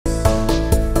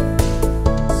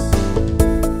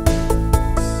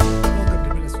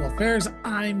Affairs,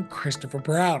 I'm Christopher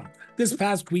Brown. This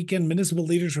past weekend, municipal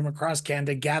leaders from across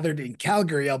Canada gathered in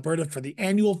Calgary, Alberta for the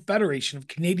annual Federation of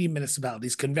Canadian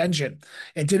Municipalities convention.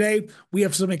 And today, we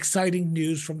have some exciting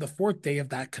news from the fourth day of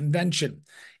that convention.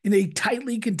 In a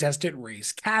tightly contested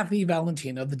race, Cathy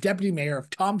Valentino, the Deputy Mayor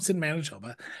of Thompson,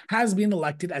 Manitoba, has been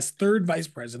elected as third Vice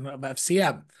President of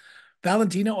FCM.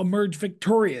 Valentino emerged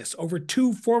victorious over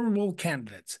two formidable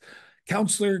candidates,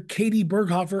 Councillor Katie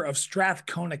Berghofer of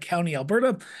Strathcona County,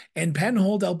 Alberta, and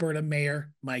Penhold, Alberta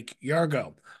Mayor Mike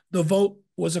Yargeau. The vote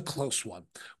was a close one,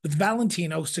 with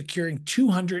Valentino securing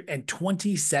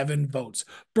 227 votes,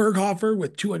 Berghofer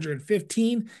with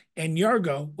 215, and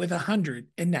Yargeau with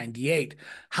 198,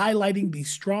 highlighting the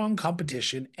strong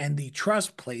competition and the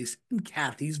trust placed in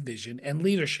Cathy's vision and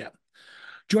leadership.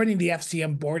 Joining the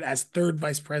FCM board as third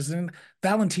vice president,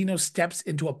 Valentino steps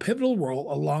into a pivotal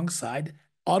role alongside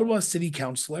Ottawa City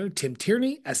Councillor Tim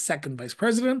Tierney as second vice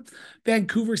president,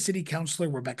 Vancouver City Councillor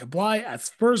Rebecca Bligh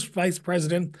as first vice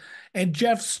president, and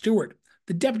Geoff Stewart,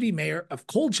 the Deputy Mayor of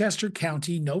Colchester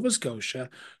County, Nova Scotia,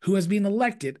 who has been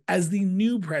elected as the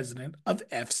new president of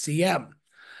FCM.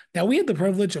 Now, we had the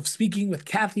privilege of speaking with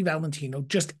Cathy Valentino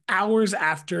just hours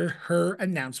after her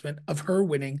announcement of her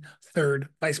winning third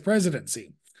vice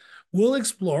presidency. We'll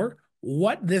explore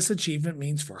what this achievement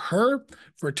means for her,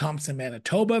 for Thompson,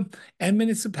 Manitoba, and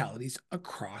municipalities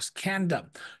across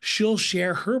Canada. She'll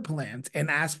share her plans and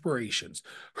aspirations,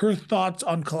 her thoughts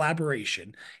on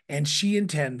collaboration, and she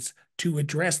intends to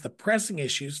address the pressing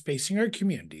issues facing our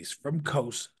communities from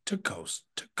coast to coast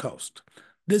to coast.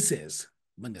 This is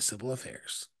Municipal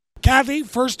Affairs. Cathy,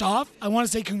 first off, I want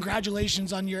to say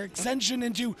congratulations on your ascension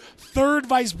into third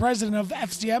vice president of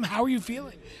FCM. How are you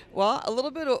feeling? Well, a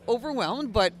little bit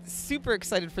overwhelmed, but super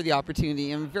excited for the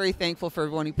opportunity. I'm very thankful for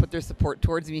everyone who put their support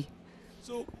towards me.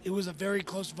 So it was a very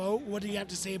close vote. What do you have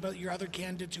to say about your other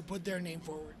candidates who put their name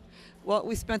forward? Well,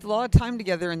 we spent a lot of time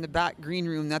together in the back green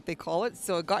room that they call it,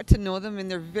 so I got to know them,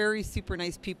 and they're very super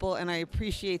nice people, and I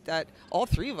appreciate that all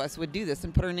three of us would do this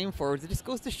and put our name forward. It just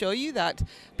goes to show you that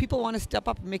people want to step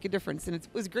up and make a difference, and it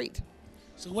was great.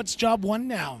 So what's job one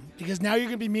now? Because now you're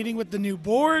going to be meeting with the new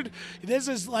board. This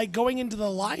is like going into the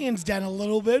lion's den a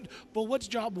little bit, but what's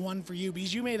job one for you?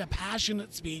 Because you made a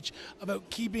passionate speech about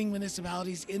keeping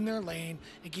municipalities in their lane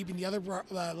and keeping the other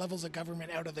levels of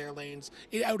government out of their lanes,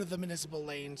 out of the municipal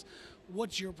lanes.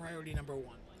 What's your priority number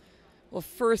one? Well,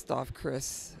 first off,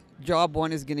 Chris, job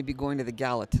one is going to be going to the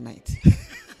gala tonight.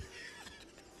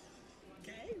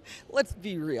 Okay. Let's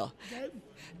be real. Okay.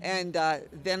 And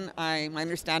then my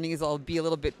understanding is I'll be a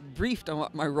little bit briefed on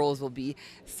what my roles will be.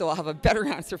 So I'll have a better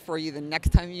answer for you the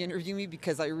next time you interview me,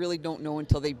 because I really don't know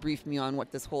until they brief me on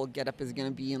what this whole getup is going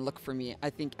to be and look for me, I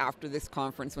think, after this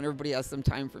conference when everybody has some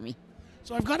time for me.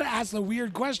 So I've got to ask the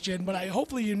weird question, but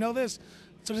hopefully you know this.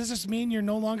 So does this mean you're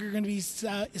no longer going to be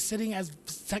sitting as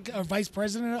vice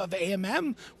president of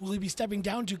AMM? Will you be stepping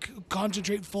down to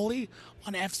concentrate fully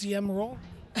on FCM role?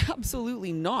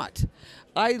 Absolutely not.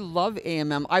 I love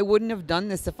AMM. I wouldn't have done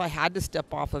this if I had to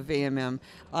step off of AMM.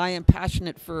 I am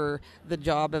passionate for the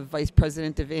job of Vice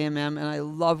President of AMM, and I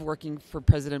love working for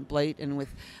President Bligh and with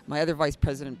my other Vice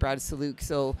President, Brad Saluk.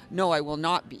 So, no, I will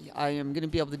not be. I am going to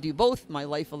be able to do both. My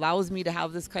life allows me to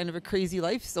have this kind of a crazy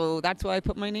life, so that's why I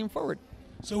put my name forward.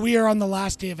 So we are on the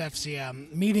last day of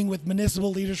FCM, meeting with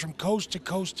municipal leaders from coast to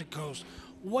coast to coast.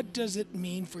 What does it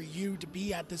mean for you to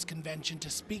be at this convention, to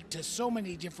speak to so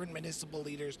many different municipal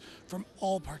leaders from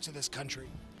all parts of this country?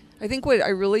 I think what I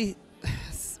really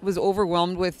was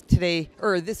overwhelmed with today,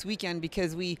 or this weekend,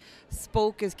 because we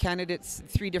spoke as candidates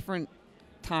 3 different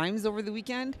times over the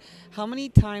weekend, how many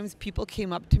times people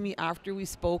came up to me after we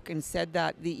spoke and said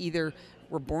that they either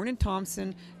were born in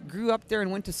Thompson, grew up there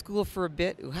and went to school for a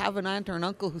bit, who have an aunt or an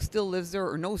uncle who still lives there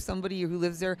or know somebody who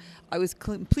lives there. I was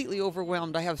completely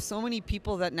overwhelmed. I have so many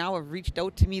people that now have reached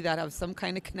out to me that have some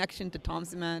kind of connection to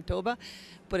Thompson, Manitoba,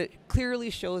 but it clearly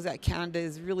shows that Canada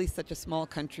is really such a small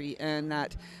country and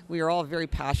that we are all very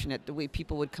passionate the way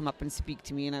people would come up and speak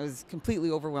to me, and I was completely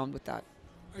overwhelmed with that.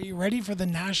 Are you ready for the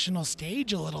national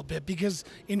stage a little bit? Because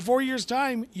in 4 years'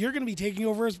 time, you're going to be taking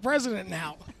over as president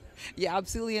now. Yeah,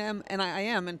 absolutely am, and I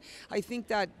am, and I think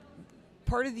that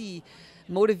part of the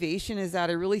motivation is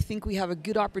that I really think we have a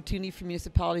good opportunity for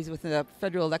municipalities with a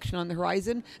federal election on the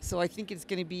horizon. So I think it's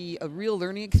going to be a real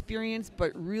learning experience,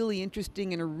 but really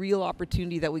interesting and a real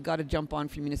opportunity that we got to jump on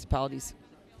for municipalities.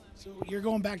 So you're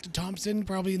going back to Thompson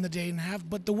probably in the day and a half,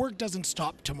 but the work doesn't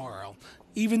stop tomorrow.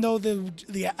 Even though the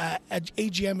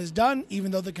AGM is done,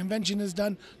 even though the convention is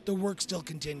done, the work still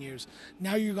continues.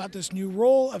 Now you got this new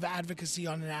role of advocacy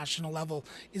on a national level.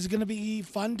 Is it going to be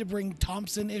fun to bring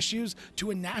Thompson issues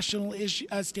to a national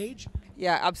stage?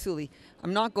 Yeah, absolutely.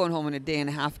 I'm not going home in a day and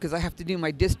a half because I have to do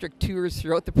my district tours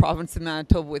throughout the province of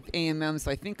Manitoba with AMM. So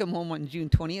I think I'm home on June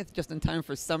 20th, just in time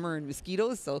for summer and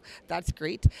mosquitoes. So that's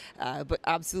great. But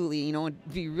absolutely, you know,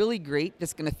 it'd be really great.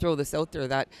 Just going to throw this out there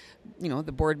that, you know,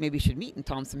 the board maybe should meet in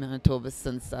Thompson, Manitoba,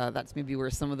 since that's maybe where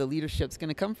some of the leadership's going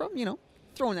to come from. You know,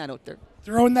 throwing that out there.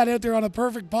 Throwing that out there on a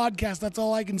perfect podcast. That's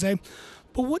all I can say.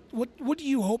 But what do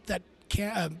you hope that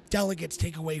delegates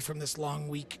take away from this long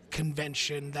week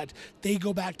convention, that they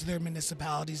go back to their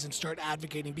municipalities and start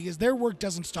advocating, because their work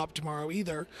doesn't stop tomorrow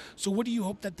either? So what do you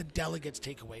hope that the delegates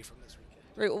take away from this weekend?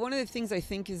 Right. Well, one of the things I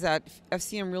think is that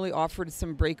FCM really offered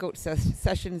some breakout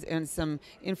sessions and some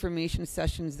information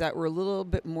sessions that were a little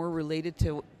bit more related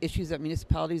to issues that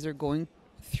municipalities are going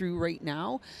through right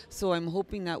now. So I'm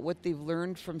hoping that what they've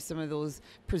learned from some of those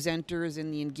presenters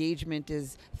and the engagement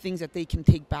is things that they can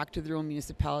take back to their own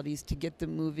municipalities to get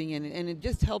them moving. And it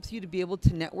just helps you to be able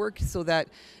to network so that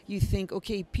you think,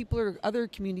 okay, other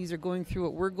communities are going through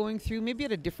what we're going through, maybe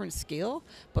at a different scale,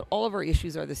 but all of our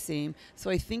issues are the same. So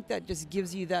I think that just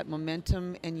gives you that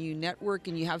momentum, and you network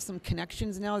and you have some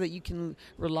connections now that you can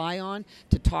rely on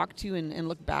to talk to and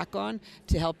look back on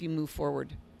to help you move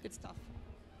forward. It's tough.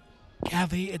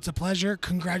 Kathy, it's a pleasure.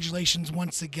 Congratulations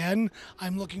once again.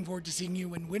 I'm looking forward to seeing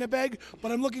you in Winnipeg,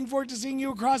 but I'm looking forward to seeing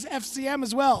you across FCM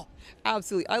as well.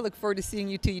 Absolutely. I look forward to seeing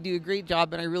you too. You do a great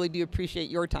job, and I really do appreciate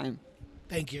your time.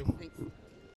 Thank you. Thanks.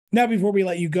 Now, before we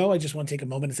let you go, I just want to take a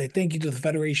moment to say thank you to the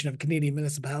Federation of Canadian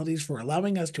Municipalities for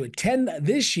allowing us to attend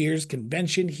this year's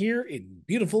convention here in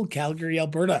beautiful Calgary,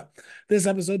 Alberta. This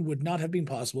episode would not have been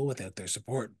possible without their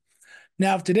support.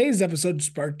 Now, if today's episode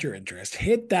sparked your interest,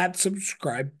 hit that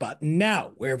subscribe button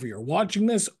now, wherever you're watching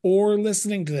this or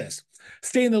listening to this.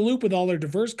 Stay in the loop with all our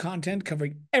diverse content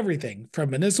covering everything from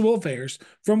municipal affairs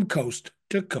from coast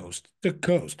to coast to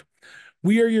coast.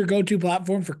 We are your go-to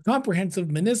platform for comprehensive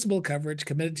municipal coverage,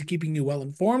 committed to keeping you well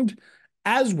informed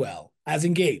as well as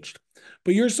engaged.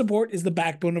 But your support is the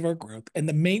backbone of our growth and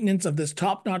the maintenance of this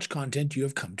top-notch content you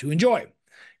have come to enjoy.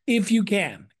 If you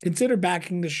can, consider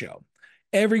backing the show.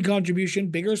 Every contribution,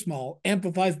 big or small,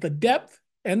 amplifies the depth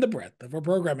and the breadth of our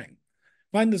programming.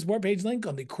 Find the support page link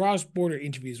on the Cross Border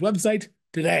Interviews website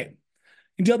today.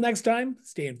 Until next time,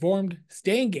 stay informed,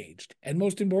 stay engaged, and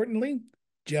most importantly,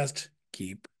 just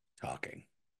keep talking.